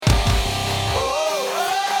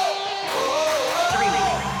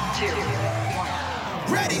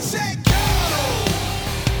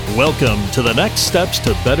Welcome to the Next Steps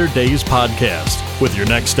to Better Days podcast with your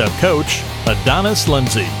Next Step coach, Adonis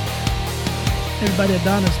Lindsay. Hey everybody,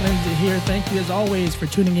 Adonis Lindsay here. Thank you as always for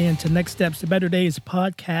tuning in to Next Steps to Better Days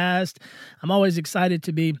podcast. I'm always excited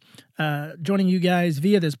to be joining you guys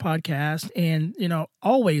via this podcast. And,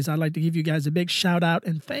 always I'd like to give you guys a big shout out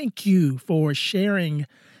and thank you for sharing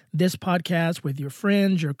this podcast with your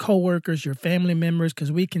friends, your coworkers, your family members,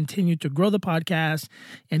 because we continue to grow the podcast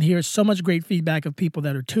and hear so much great feedback of people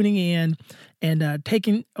that are tuning in and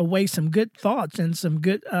taking away some good thoughts and some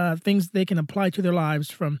good things they can apply to their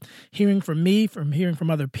lives from hearing from me, from hearing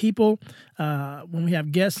from other people, when we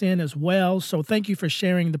have guests in as well. So thank you for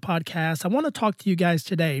sharing the podcast. I want to talk to you guys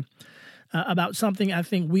today about something I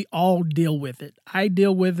think we all deal with it. I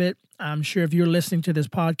deal with it. I'm sure if you're listening to this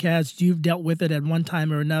podcast, you've dealt with it at one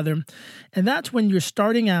time or another. And that's when you're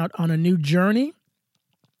starting out on a new journey,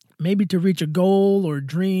 maybe to reach a goal or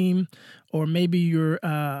dream, or maybe you're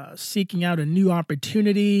seeking out a new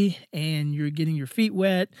opportunity and you're getting your feet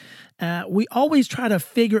wet. We always try to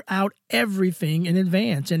figure out everything in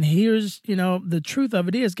advance. And here's, the truth of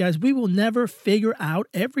it is, guys, we will never figure out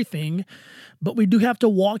everything, but we do have to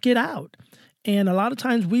walk it out. And a lot of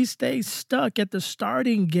times we stay stuck at the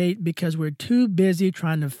starting gate because we're too busy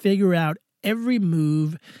trying to figure out every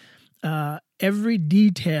move, every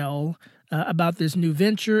detail about this new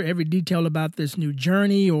venture, every detail about this new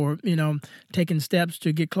journey, or, taking steps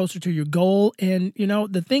to get closer to your goal. And,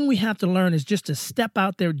 the thing we have to learn is just to step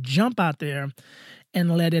out there, jump out there,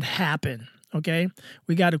 and let it happen. Okay?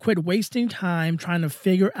 We got to quit wasting time trying to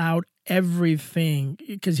figure out everything,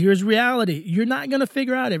 because here's reality. You're not going to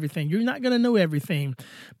figure out everything. You're not going to know everything.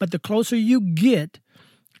 But the closer you get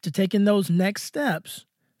to taking those next steps,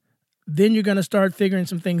 then you're going to start figuring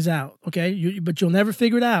some things out, okay? But you'll never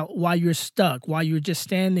figure it out while you're stuck, while you're just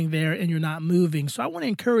standing there and you're not moving. So I want to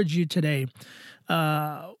encourage you today,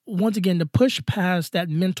 once again, to push past that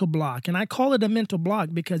mental block. And I call it a mental block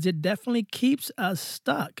because it definitely keeps us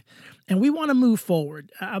stuck. And we want to move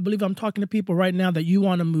forward. I believe I'm talking to people right now that you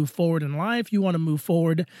want to move forward in life. You want to move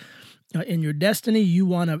forward in your destiny. You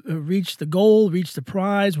want to reach the goal, reach the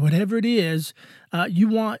prize, whatever it is. You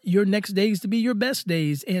want your next days to be your best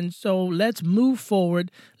days. And so let's move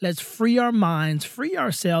forward. Let's free our minds, free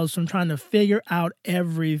ourselves from trying to figure out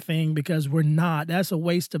everything, because we're not. That's a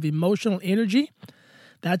waste of emotional energy.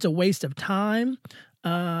 That's a waste of time.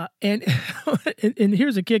 And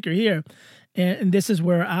here's a kicker here. And this is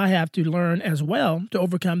where I have to learn as well to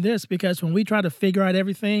overcome this, because when we try to figure out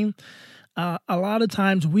everything, a lot of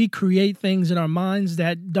times we create things in our minds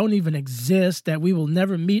that don't even exist, that we will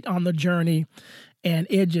never meet on the journey, and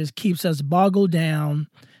it just keeps us boggled down.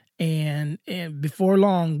 And before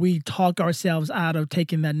long, we talk ourselves out of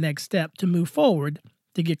taking that next step to move forward,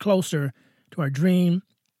 to get closer to our dream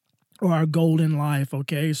or our goal in life,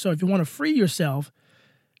 okay? So if you want to free yourself,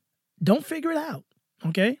 don't figure it out,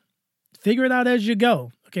 okay? Figure it out as you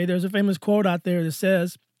go, okay? There's a famous quote out there that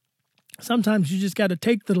says, sometimes you just got to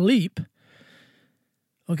take the leap,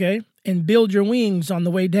 okay, and build your wings on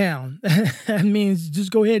the way down. That means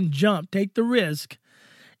just go ahead and jump, take the risk,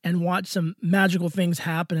 and watch some magical things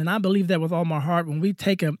happen. And I believe that with all my heart. When we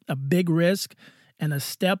take a big risk and a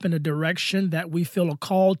step in a direction that we feel a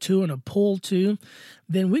call to and a pull to,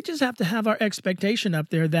 then we just have to have our expectation up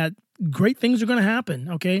there that great things are going to happen,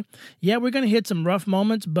 okay? Yeah, we're going to hit some rough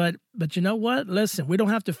moments, but you know what? Listen, we don't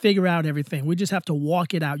have to figure out everything. We just have to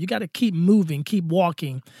walk it out. You got to keep moving, keep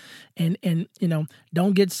walking, and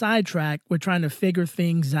don't get sidetracked with trying to figure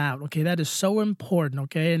things out, okay? That is so important,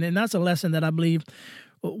 okay? And that's a lesson that I believe,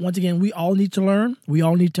 once again, we all need to learn. We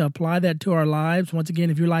all need to apply that to our lives. Once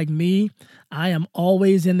again, if you're like me, I am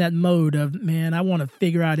always in that mode of, man, I want to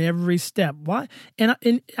figure out every step. Why? And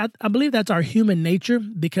I believe that's our human nature,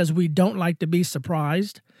 because we don't like to be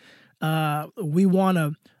surprised. We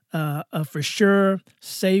want a for sure,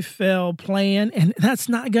 safe, fail plan, and that's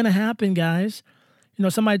not going to happen, guys.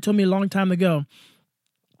 Somebody told me a long time ago,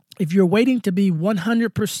 if you're waiting to be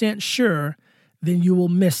 100% sure, then you will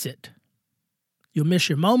miss it. You'll miss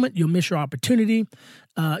your moment. You'll miss your opportunity.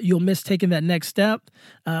 You'll miss taking that next step,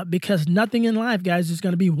 because nothing in life, guys, is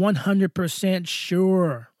going to be 100%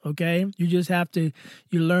 sure, okay? You just have to,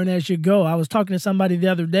 you learn as you go. I was talking to somebody the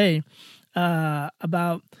other day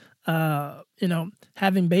about,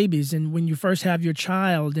 having babies, and when you first have your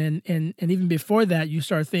child, and even before that, you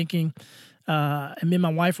start thinking, and me and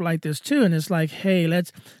my wife are like this too, and it's like, hey,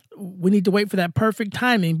 we need to wait for that perfect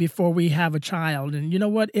timing before we have a child. And you know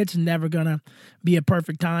what? It's never going to be a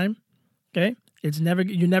perfect time, okay? You're never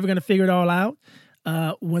going to figure it all out.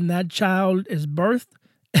 When that child is birthed,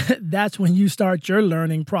 that's when you start your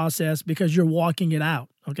learning process, because you're walking it out,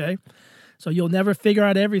 okay? So you'll never figure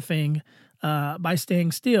out everything by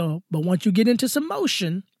staying still. But once you get into some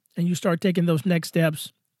motion and you start taking those next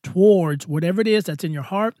steps towards whatever it is that's in your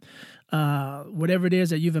heart, whatever it is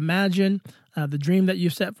that you've imagined, the dream that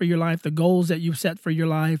you've set for your life, the goals that you've set for your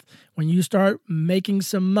life, when you start making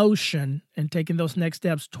some motion and taking those next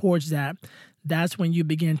steps towards that, that's when you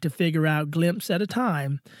begin to figure out glimpse at a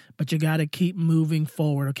time, but you got to keep moving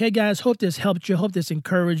forward. Okay, guys, hope this helped you. Hope this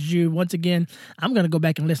encouraged you. Once again, I'm going to go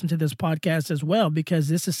back and listen to this podcast as well, because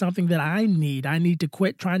this is something that I need. I need to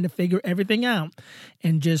quit trying to figure everything out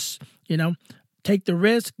and just, take the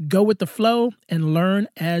risk, go with the flow, and learn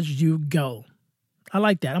as you go. I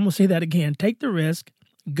like that. I'm going to say that again. Take the risk,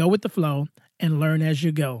 go with the flow, and learn as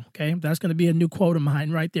you go. Okay, that's going to be a new quote of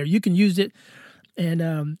mine right there. You can use it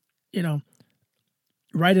and,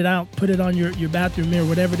 write it out, put it on your bathroom mirror,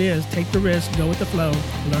 whatever it is. Take the risk, go with the flow,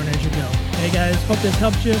 learn as you go. Hey guys, hope this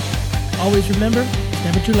helped you. Always remember, it's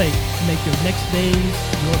never too late to make your next days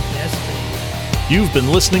your best days. You've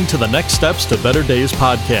been listening to the Next Steps to Better Days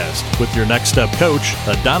podcast with your Next Step coach,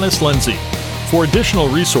 Adonis Lindsay. For additional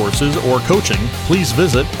resources or coaching, please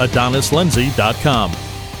visit adonislindsay.com.